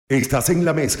Estás en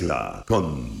la mezcla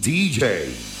con DJ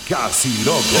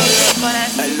Kazzyloko.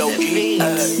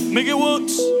 Mickey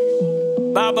Woods,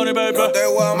 Bad Bunny Baby.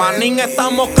 Manín,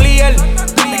 estamos clear.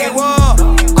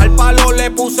 Al palo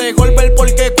le puse golpe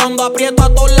porque cuando aprieto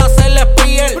a todas las se les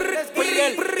piel.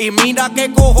 Y mira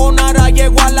que cojonara,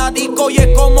 llegó a la disco y es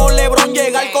como LeBron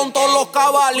llegar con todos los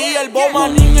cabalíes.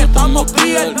 Manín, estamos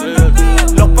clear.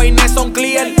 Los peines son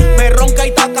clear. Me ronca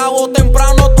y te acabó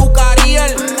temprano tu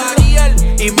carriel.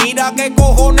 Y mira que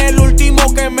cojones, el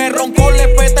último que me roncó le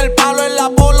peta el palo en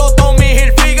la polo Tommy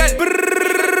Hilfiger.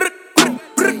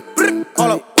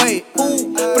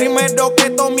 Primero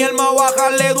que tomé el más baja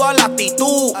le doy a la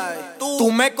actitud.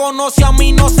 Tú me conoces a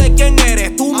mí, no sé quién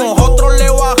eres tú. Nosotros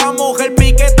le bajamos el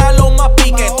piquete a lo más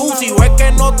pique tú. Si ves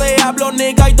que no te hablo,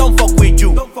 nigga, I don't fuck with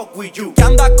you. Que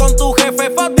andas con tu jefe,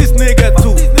 fuck this nigga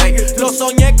too. Lo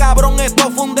soñé, cabrón,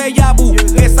 esto fue un déjà vu.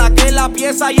 Le saqué la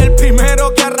pieza y el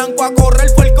primero que arrancó a correr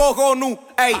fue el cojonú.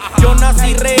 Ey, yo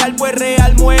nací real, pues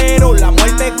real muero. La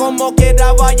muerte como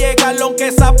quiera va a llegar, aunque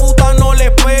esa puta no le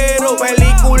espero.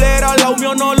 Peliculera, la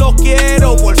unión no los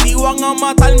quiero. Por si van a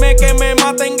matarme, que me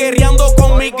maten guerreando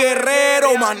con mis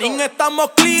guerreros. Manín,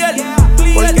 estamos clear,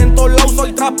 porque en todos lados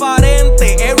soy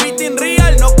transparente. Everything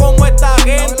real, no como esta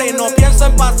gente. No pienso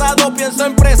en pasado, pienso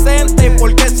en presente.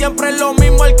 Porque siempre es lo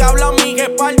mismo, el que habla a mi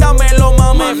espalda me lo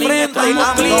mama enfrente. Estamos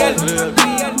clear.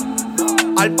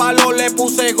 Al palo le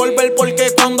puse golpe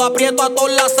porque cuando aprieto a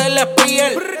todas se les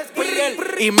piel.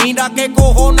 Y mira que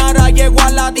cojonara, llegó a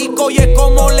la disco y es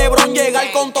como LeBron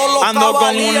llegar con todos los ando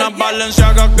cabalíes. Ando con unas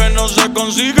Balenciagas que no se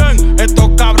consiguen. Estos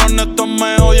cabrones estos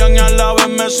me odian y a la vez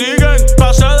me siguen.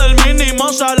 Pasé del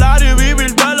mínimo salario y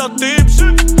vivir de los tips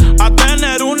a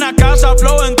tener una casa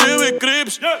flow en TV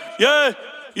Crips.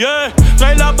 Yeah.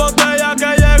 Trae la botella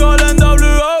que llegó el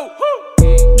NWO.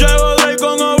 Llego Drake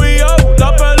con OVO.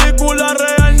 La película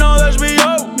real no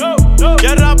desvió.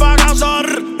 Tierra pa' cazar.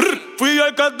 Fui yo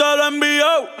el que te lo envió.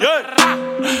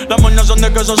 Las moñas son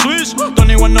de queso Swiss.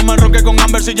 Tony One no me roque con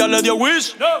Amber si ya le dio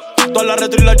whiz. Todas las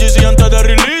retro y la GC antes de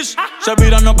release. Se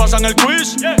viran, no pasan el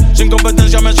quiz. Sin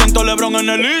competencia me siento LeBron en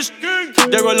el list.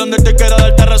 Llego el Undertaker a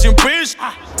dar terra sin pis.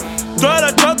 Tú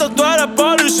eres choto, tú eres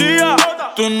policía.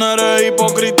 Tú no eres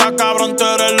hipócrita, cabrón, tú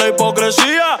eres la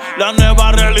hipocresía. La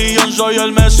nueva religión, soy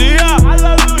el Mesías,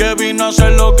 que vino a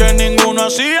hacer lo que ninguno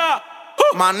hacía.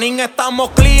 Manín,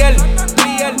 estamos clear.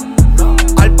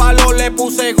 Al palo le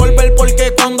puse golpe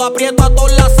porque cuando aprieto a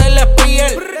todas se les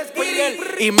piel.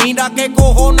 Y mira que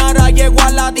cojonara, llegó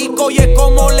a la disco y es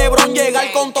como LeBron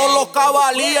llegar con todos los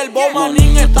cabalíes.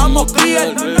 Manín, estamos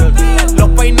clear. Los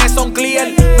peines son clear.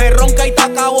 Me ronca y te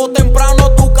acabó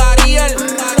temprano tu carriel.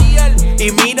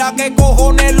 Y mira que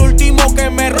cojones, el último que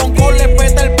me roncó le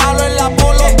peta el palo en la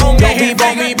polo. Yo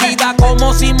vivo mi vida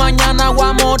como si mañana voy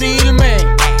a morirme.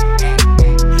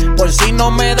 Por si no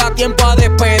me da tiempo a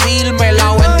despedirme.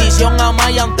 La bendición a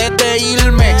Maya antes de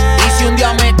irme. Y si un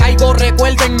día me caigo,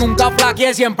 recuerden, nunca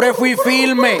flaqueé, siempre fui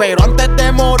firme. Pero antes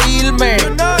de morirme,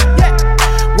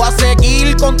 voy a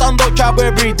seguir contando chavo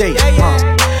everyday.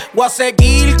 Voy a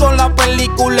seguir con la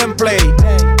película en play.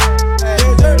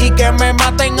 Y que me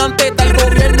maten antes del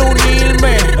gobierno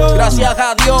unirme. Gracias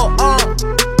a Dios,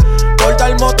 por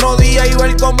darme otro día y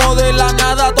ver como de la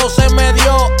nada todo se me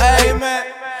dio.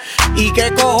 Y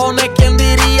qué cojones, quién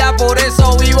diría, por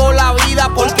eso vivo la vida,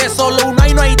 porque solo una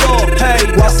y no hay dos.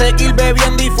 Voy a seguir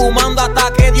bebiendo y fumando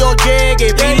hasta que Dios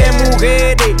llegue. Pile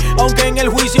mujeres, aunque en el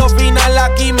juicio final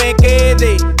aquí me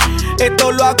quede.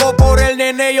 Esto lo hago por el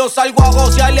nene, yo salgo a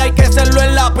gocear y hay que hacerlo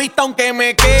en la pista aunque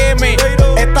me queme.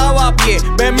 Estaba a pie,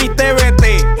 ve mi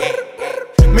TVT.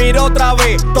 Mira otra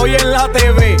vez, estoy en la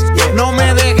TV. No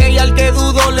me dejé y al que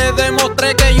dudo le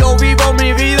demostré que yo vivo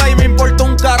mi vida y me importa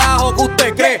un carajo que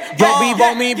usted cree. Yo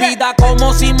vivo mi vida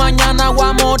como si mañana voy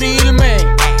a morirme.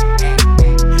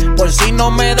 Por si no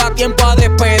me da tiempo a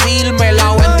despedirme.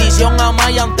 La bendición a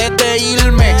Maya antes de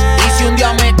irme. Y si un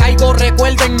día me caigo,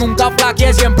 recuerden, nunca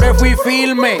flaqueé, siempre fui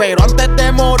firme. Pero antes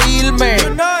de morirme,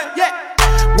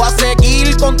 voy a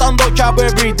seguir contando chavo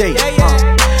everyday.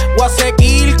 Voy a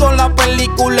seguir con la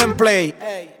película en play.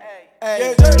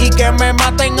 Y que me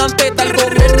maten antes del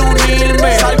gobierno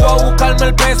unirme. Salgo a buscarme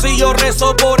el peso y yo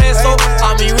rezo por eso.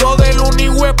 A mi brother un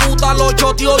hijueputa lo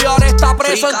choteó y ahora está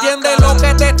preso. ¿Entiendes lo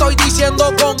que te estoy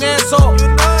diciendo con eso?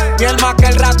 Y el más que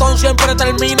el ratón siempre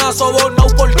termina sobornado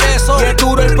por queso. Y es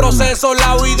duro el proceso,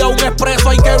 la vida un expreso.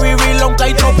 Hay que vivirlo aunque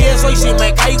hay tropiezo. Y si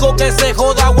me caigo que se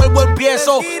joda, vuelvo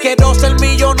empiezo. Quiero ser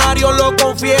millonario, lo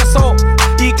confieso.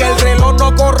 Y que el reloj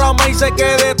no corra más y se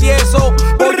quede tieso.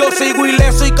 Pues yo sigo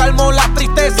ileso y calmo la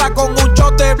tristeza con un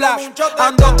shot de black.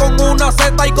 Ando con una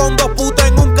Z y con dos putas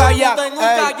en un kayak.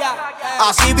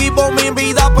 Así vivo mi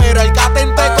vida, pero el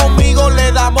catente conmigo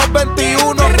le damos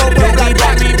 21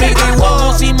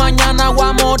 como si mañana voy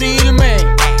a morirme.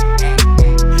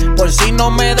 Por si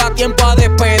no me da tiempo a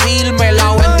despedirme.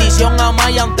 La bendición a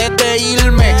Maya antes de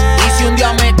irme. Y si un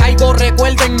día me caigo,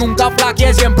 recuerden, nunca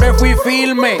flaqueé, siempre fui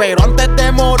firme. Pero antes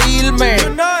de morirme,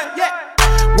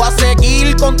 voy a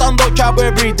seguir contando chavo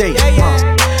every day.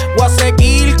 Voy a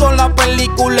seguir con la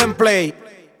película en play.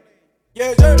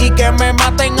 Y que me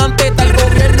maten antes del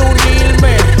gobierno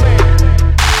unirme.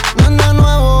 Nene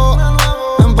nuevo,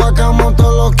 empacamos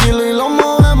todos los kilos y los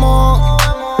movemos.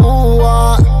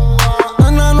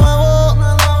 Nene nuevo,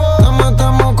 te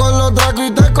metemos con los tracos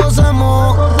y te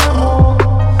cosemos.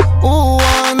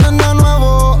 Nene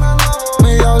nuevo,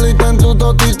 mi diablita en tu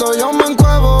totito yo me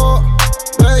encuevo.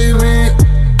 Baby,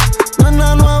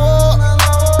 nene nuevo,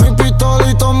 mi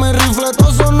pistolito, mi rifle,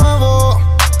 todos son nuevos.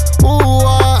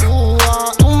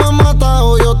 Tú me matas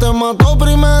o yo te mato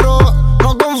primero.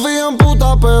 No confío en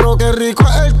puta, pero qué rico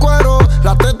es el cuero.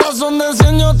 Las tetas son de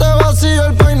 100, yo te vacío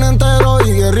el peine entero.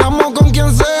 Y guerreamos con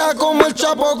quien sea, como el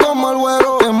Chapo, como el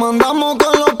güero. Te mandamos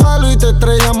con los palos y te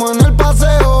estrellamos en el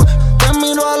paseo. Te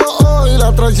miro a los ojos y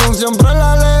la traición siempre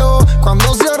la leo.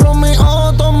 Cuando cierro mis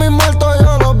ojos, todos mis muertos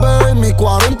yo los veo. Y mi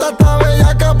 40 está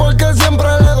bellaca porque siempre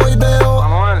le doy deo.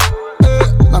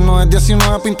 La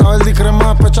 919 pinta verde y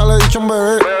crema, despecha le he dicho un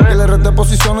bebé. Y el RT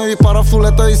posiciona y dispara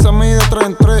fulete y se mide 3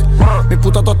 en 3. Mis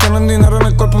putas todas tienen dinero en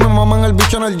el cuerpo, mi mamá en el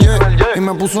bicho en el jet. Y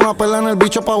me puso una perla en el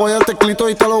bicho pa' guayar el teclito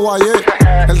y te lo guayé.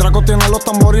 El Draco tiene los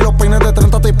tambores y los peines de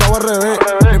 30 tipado al revés.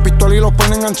 Mi pistola y los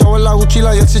peines enganchados en la Gucci,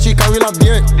 la Jersey, Chicago y las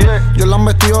 10. Yo la han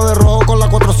vestido de rojo con la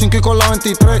 45 y con la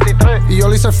 23. Y yo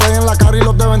le hice fey en la cara y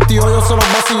los de 28 yo se los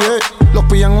vacillé. Los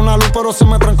pillan una luz pero se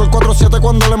me trancó el 47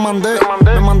 cuando les mandé.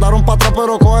 Me mandaron pa' atrás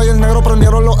pero coja y el negro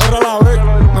prendieron los R a la vez.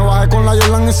 Me bajé con la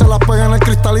Jordan y se las pegué en el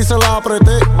cristal y se las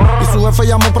apreté. Y su jefe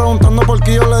llamó preguntando por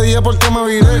qué, yo le dije por qué me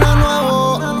viré. De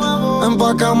nuevo,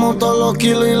 empacamos todos los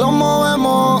kilos y los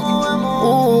movemos.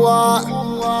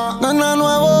 Nene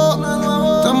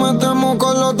nuevo, te metemos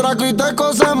con los tracos y te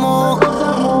cosemos.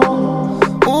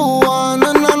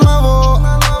 Nene nuevo,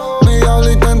 mi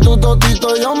diablita en tu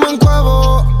totito yo me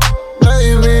encuevo.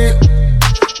 Baby,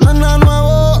 nene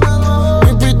nuevo,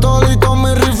 mi pistolito,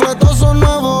 mi rifle, todos son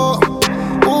nuevos.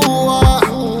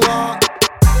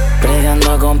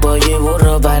 Bregando con pollo y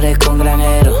burro, parezco un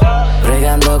granjero.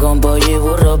 Bregando con pollo y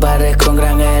burro, parezco un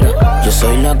granjero. Yo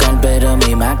soy local pero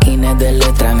mi máquina es del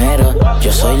extranjero.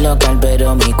 Yo soy local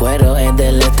pero mi cuero es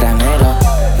del extranjero.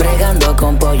 Bregando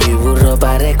con pollo y burro,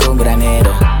 parezco un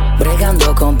granjero.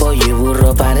 Bregando con pollo y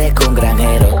burro, parezco un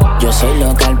granjero. Yo soy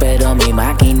local pero mi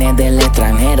máquina es del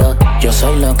extranjero. Yo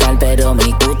soy local pero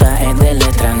mi puta es del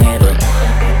extranjero.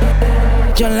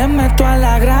 Yo le meto a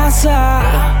la grasa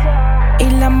y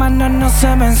la mano no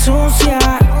se me ensucia.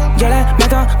 Yo le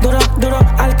meto duro, duro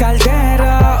al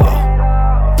caldero,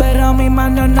 pero mi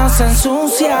mano no se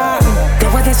ensucia. Te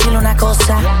voy a decir una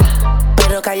cosa,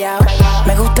 pero callado.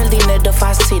 Me gusta el dinero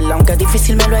fácil, aunque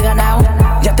difícil me lo he ganado.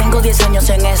 Ya tengo 10 años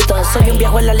en esto, soy un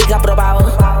viejo en la liga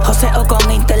probado. Joseo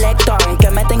con intelecto, aunque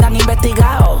me tengan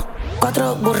investigado.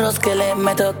 4 burros que le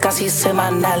meto casi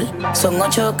semanal. Son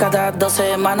 8 cada 2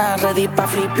 semanas, ready pa'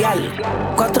 flipear.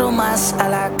 4 más a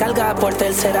la carga por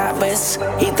tercera vez.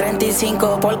 Y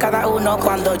 35 por cada uno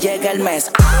cuando llegue el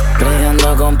mes.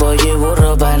 Bregando con pollo y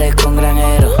burro, parezco un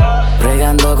granjero.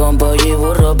 Bregando con pollo y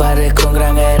burro, parezco un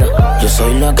granjero. Yo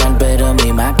soy local pero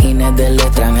mi máquina es del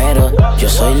extranjero. Yo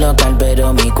soy local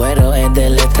pero mi cuero es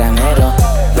del extranjero.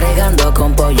 Bregando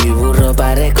con pollo y burro,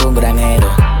 parezco un granjero.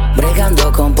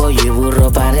 Bregando con pollo y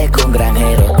burro, parezco un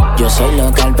granjero. Yo soy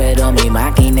local pero mi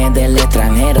máquina es del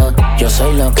extranjero. Yo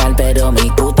soy local pero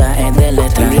mi puta es del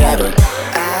extranjero.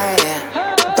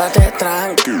 Estate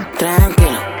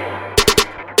tranquilo.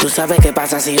 Tú sabes qué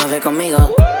pasa si jodes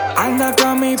conmigo. Ando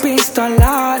con mi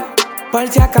pistola, por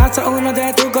si acaso uno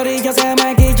de tu corillo se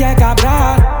me quiere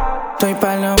cabrar. Estoy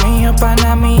pa' lo mío,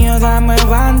 pana mío, dame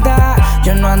banda.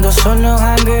 Yo no ando solo,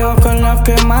 jangueo con los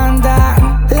que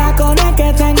mandan. La cone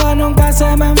que tengo nunca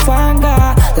se me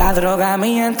enfanga. La droga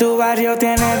mía en tu barrio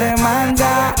tiene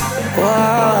demanda.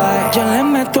 Yo le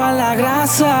meto a la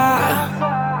grasa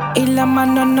y la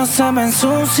mano no se me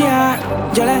ensucia.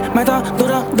 Yo le meto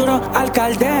duro, duro al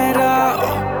caldero,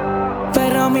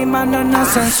 pero mi mano no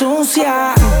se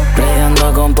ensucia.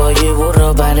 Bregando con pollo y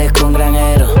burro, parezco un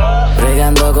granjero.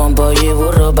 Bregando con pollo y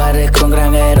burro, parezco un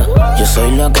granjero. Yo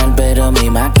soy local pero mi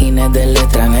máquina es del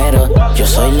extranjero. Yo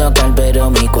soy local pero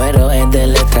mi cuero es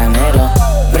del extranjero.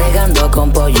 Bregando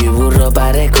con pollo y burro,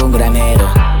 parezco un granjero.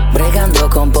 Bregando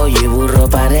con pollo y burro,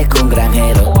 parezco un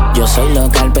granjero. Yo soy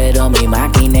local pero mi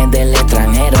máquina es del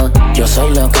extranjero. Yo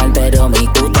soy local pero mi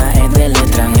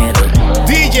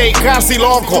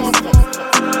Kazzyloko.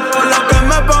 Lo que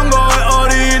me pongo es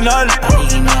original.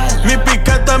 Mi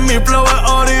piquete, mi flow es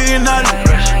original.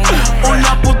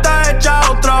 Una puta hecha,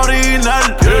 otra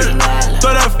original. Tú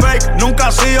eres fake, nunca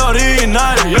has sido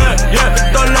original.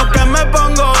 Todo lo que me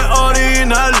pongo es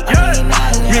original.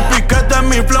 Mi piquete,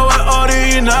 mi flow es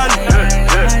original.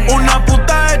 Una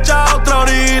puta hecha, otra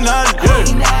original.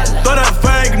 Tú eres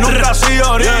fake, nunca has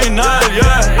sido original.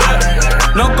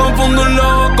 No confundo un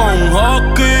lobo con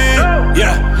hockey,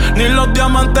 ni los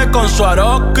diamantes con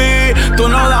Swarovski. Tú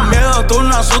no das miedo, tú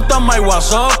no asustas, my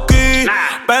Wasoki.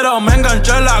 Pero me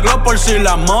enganché la glow por si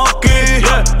la mosqui.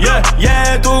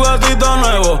 Tu gatito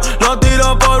nuevo lo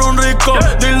tiro por un rico.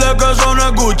 Dile que eso no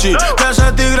es Gucci, que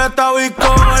ese tigre está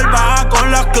visco. Él baja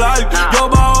con las Clark, yo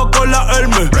bajo con la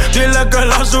Hermes. Dile que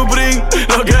la Supreme,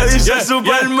 lo que dice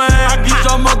Superman. Aquí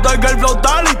somos Tiger Flow,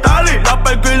 tali, tali. La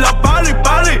perco y la pali,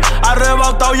 pali.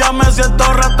 Arrebatado ya me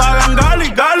siento ratagan, gali,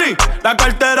 gali. La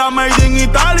cartera made in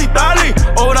Italy, Italy.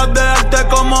 Obras de arte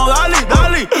como Dali,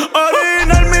 Dali.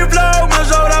 Original mi flow, me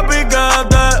sobra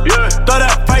piquete. Tú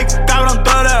eres fake, cabrón,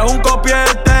 tú eres un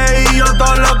copiete. Y yo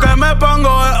todo lo que me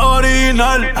pongo es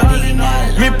original.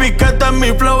 Mi piquete,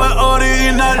 mi flow es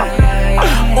original.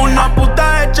 Una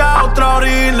puta hecha, otra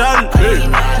original.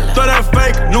 Tú eres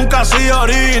fake, nunca has sido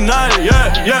original.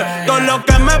 Todo lo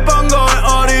que me pongo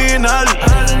es original.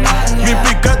 Mi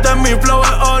piquete, mi flow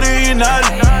es original.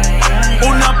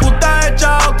 Una puta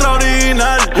hecha, otra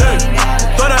original.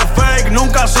 Tú eres fake,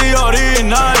 nunca has sido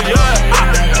original.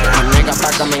 My nigga,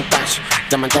 págame en cash.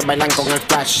 Diamantes bailan con el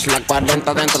flash. La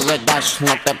 40 dentro del dash.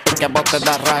 No te piques, vos te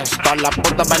das rash. Todas las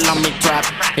putas bailan mi trap.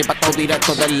 Y pa' todo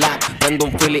directo del lab. Prendo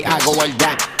un Philly, hago el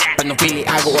dab. Prendo un Philly,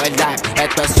 hago el dab.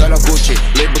 Esto es solo Gucci,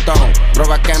 Louis Vuitton.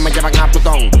 Drogas que me llevan a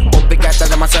Plutón. Un piquete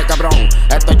demasiado cabrón.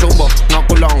 Esto es chumbo, no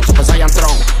culón. Super Saiyan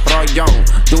Tron, Roy Young,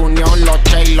 Junior, los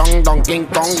Chaylon, Don King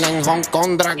Kong en Hong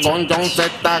Kong, Dragon, John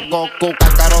Z, Goku,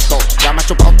 Kakaroto. Ya me he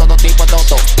chupado todo tipo de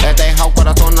toto. He dejado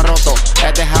corazones rotos.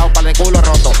 He dejado par de culo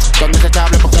roto. Son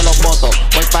desechables porque los voto.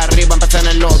 Voy para arriba, empecé en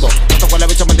el lodo. Estos cuales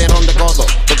bichos me dieron de codo.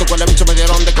 Estos cuales bichos me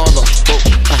dieron de codo.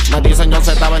 Me dicen yo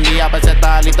Z, vendía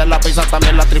peseta. Liter la pizza,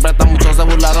 también la tripleta. Muchos se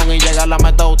burlaron y llega la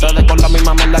meta. Ustedes con la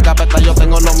misma mierda capeta. Yo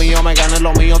tengo lo mío, me gané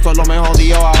lo mío. Solo me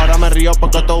jodió, ahora me río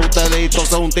porque todos ustedes y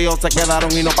todos un tío se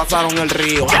quedaron y no pasaron el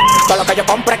río. Todo lo que yo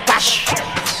compre es cash,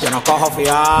 yo no cojo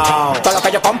fiao. Todo lo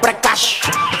que yo compre es cash,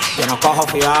 yo no cojo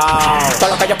fiao. Todo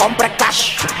lo que yo compre es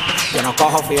cash, yo no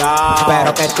cojo fiao.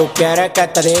 Pero que tú quieres que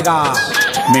te diga.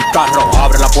 Mi carro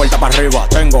abre la puerta para arriba.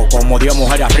 Tengo como 10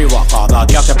 mujeres arriba. Cada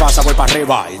día que pasa voy para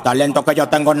arriba. El talento que yo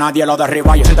tengo nadie lo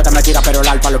derriba. Hay gente que me tira pero el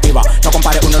alfa lo piva. No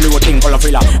compare uno Louis Vuitton con los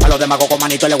filas. A los demagos con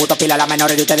manito les gusta pila. A las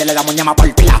menores de ustedes le damos ñama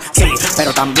por pila. Sí,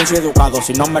 pero también soy educado.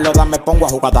 Si no me lo dan me pongo a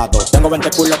jugar dato. Tengo 20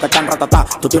 culos que están ratatá.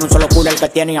 Tú tienes un solo culo el que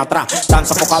tienes atrás. Tan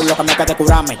sofocado lo que me quede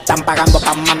curarme. Están pagando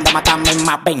pa' mandar matarme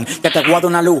más. Ven, que te guardo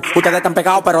una luz. Ustedes están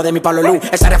pegados pero de mi palo luz.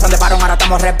 Ese refrán de parón ahora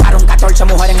estamos reparon. 14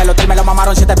 mujeres en el hotel me lo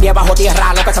mamaron. 7 pies bajo tierra.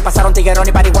 Lo que se pasaron tiguerón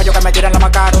y pariguayo que me tiran la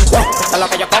macaron. Todo lo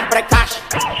que yo compre es cash,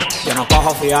 yo no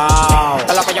cojo fiao.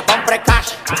 Todo lo que yo compre es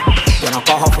cash, yo no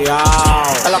cojo fiao.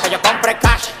 Todo lo que yo compre es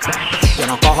cash, yo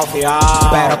no cojo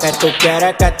fiao. Pero que tú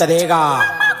quieres que te diga.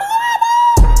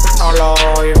 No lo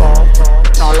oigo,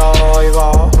 no lo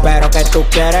oigo. Pero que tú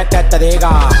quieres que te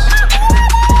diga.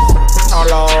 No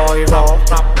lo oigo,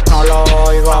 no lo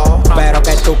oigo. Pero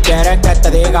que tú quieres que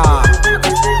te diga.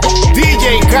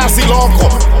 DJKAZZYLOKO.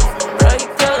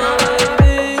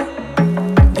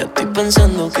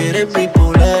 Pensando que eres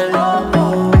bipolar.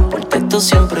 Por texto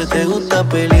siempre te gusta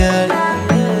pelear.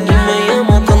 Y me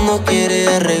llamas cuando quieres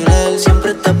arreglar.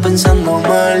 Siempre estás pensando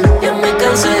mal. Ya me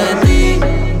cansé de ti.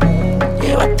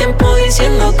 Llevas tiempo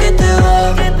diciendo que te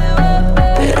vas,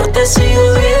 pero te sigo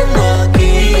viendo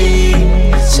aquí.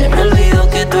 Se me olvidó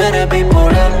que tú eres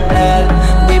bipolar,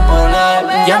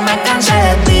 bipolar. Ya me cansé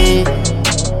de ti.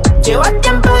 Llevas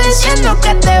tiempo diciendo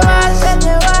que te vas,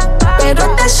 pero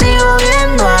te sigo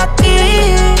viendo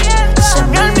aquí. Se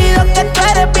me olvidó que tú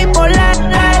eres bipolar,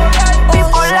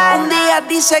 bipolar. Un día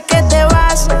dice que te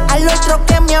vas, al otro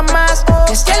que me amas.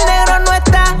 Que si el negro no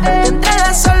está, entre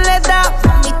la soledad.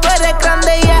 Y tú eres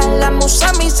grande ya, la musa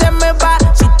a mí se me va.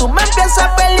 Si tú me empiezas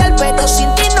a pelear, pero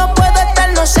sin ti no puedo estar.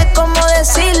 No sé cómo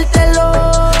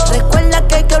decírtelo. Recuerda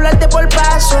que hay que hablarte por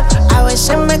paso. A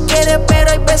veces me quieres,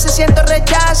 pero hay veces siento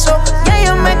rechazo. Ya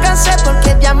yo me cansé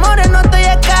porque de amores no estoy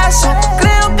escaso.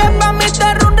 Creo que pa' mí te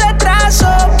era un retraso,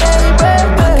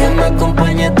 baby. Pa' que me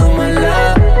acompañe tu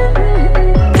maldad,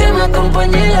 que me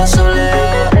acompañe la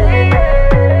soledad.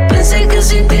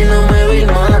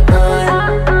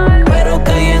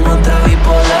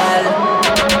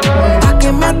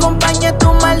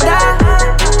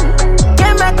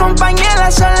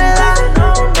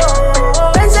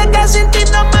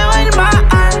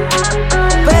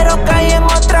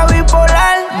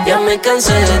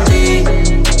 cansé de ti.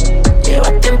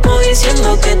 Llevas tiempo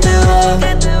diciendo que te vas,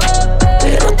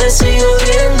 pero te sigo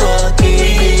viendo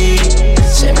aquí.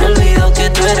 Se me olvidó que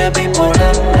tú eres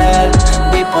bipolar,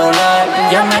 bipolar.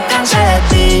 Ya me cansé de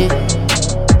ti.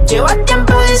 Llevas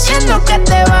tiempo diciendo que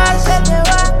te vas,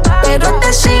 pero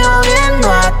te sigo viendo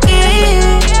aquí.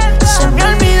 Se me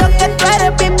olvidó que tú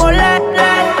eres bipolar,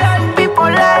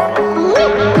 bipolar.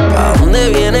 ¿A dónde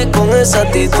vienes con esa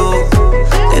actitud?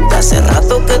 Desde hace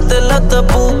rato que te la estás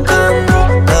buscando.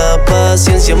 La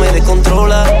paciencia me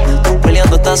descontrola. Tú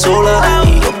peleando estás sola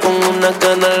y yo con una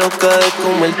gana loca de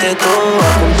comerte toda.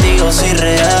 Contigo soy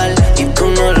real y tú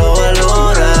no lo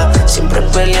valoras. Siempre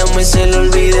peleamos y se lo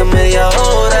olvida en media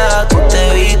hora. Tú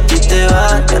te viste y te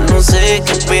vas, ya no sé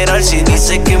qué esperar. Si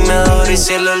dice que me adora y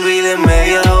se lo olvida en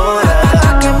media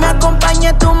hora. Que me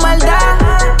acompañe tu maldad,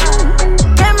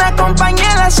 que me acompañe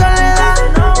la soledad.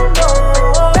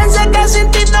 Pensé que sin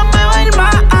ti no me va a ir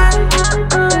mal,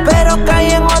 pero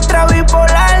caí en otra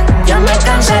bipolar. Ya me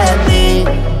cansé de ti.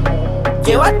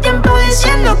 Llevas tiempo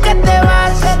diciendo que te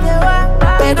vas,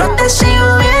 pero te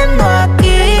sigo viendo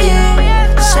aquí.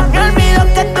 Se me olvidó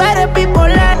que tú eres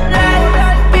bipolar,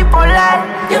 bipolar.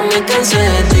 Ya me cansé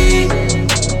de ti.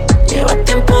 Llevas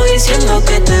tiempo diciendo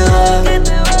que te vas,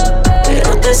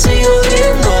 pero te sigo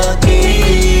viendo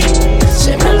aquí.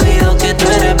 Se me olvidó que tú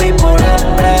eres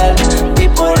bipolar,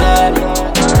 bipolar.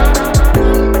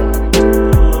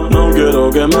 No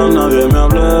quiero que más nadie me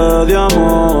hable de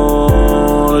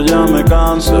amor. Ya me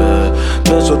cansé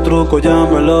de esos trucos, ya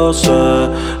me lo sé.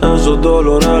 Esos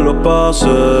dolores los pasé,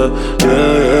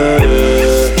 yeah,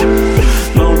 yeah,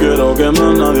 yeah. No quiero que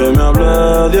más nadie me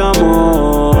hable de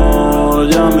amor.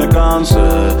 Ya me cansé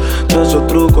de esos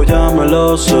trucos, ya me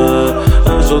lo sé.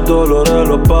 Esos dolores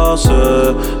los pasé.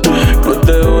 No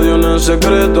te odio en el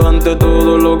secreto, ante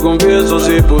todo lo confieso.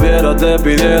 Si pudiera te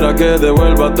pidiera que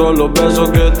devuelva todos los besos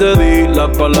que te di, las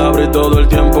palabras y todo el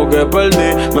tiempo que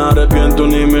perdí. Me arrepiento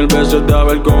ni mil veces de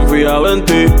haber confiado en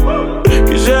ti.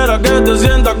 Quisiera que te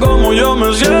sientas como yo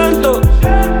me siento.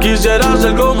 Quisiera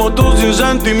ser como tú sin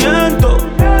sentimiento.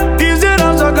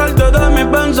 Quisiera sacarte de mis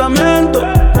pensamientos.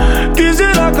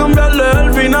 Quisiera cambiarle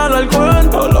el final al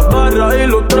cuento. Las barras y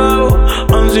los tragos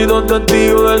han sido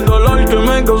testigos del dolor que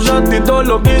me causaste y todo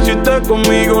lo que hiciste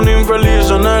conmigo. Un infeliz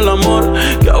en el amor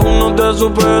que aún no te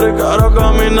supere. Que ahora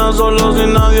caminas solo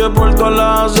sin nadie por todas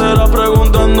las aceras,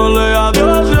 preguntándole a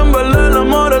Dios si en verdad el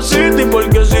amor existe.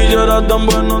 Porque si yo era tan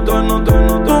bueno,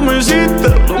 tú me hiciste.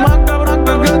 Lo más cabrón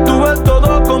que tú ves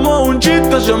todo como un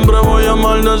chiste. Siempre voy a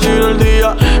maldecir el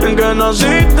día en que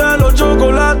naciste. Los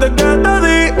chocolates que te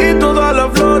di y todas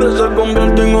las flores se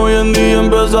convierten hoy en día en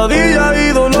pesadillas y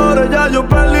dolores. Ya yo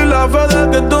perdí la fe de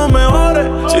que tú mejores.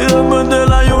 Si después de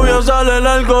la lluvia sale el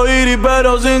arco iris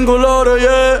pero sin colores,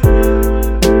 yeah.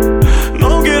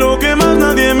 No quiero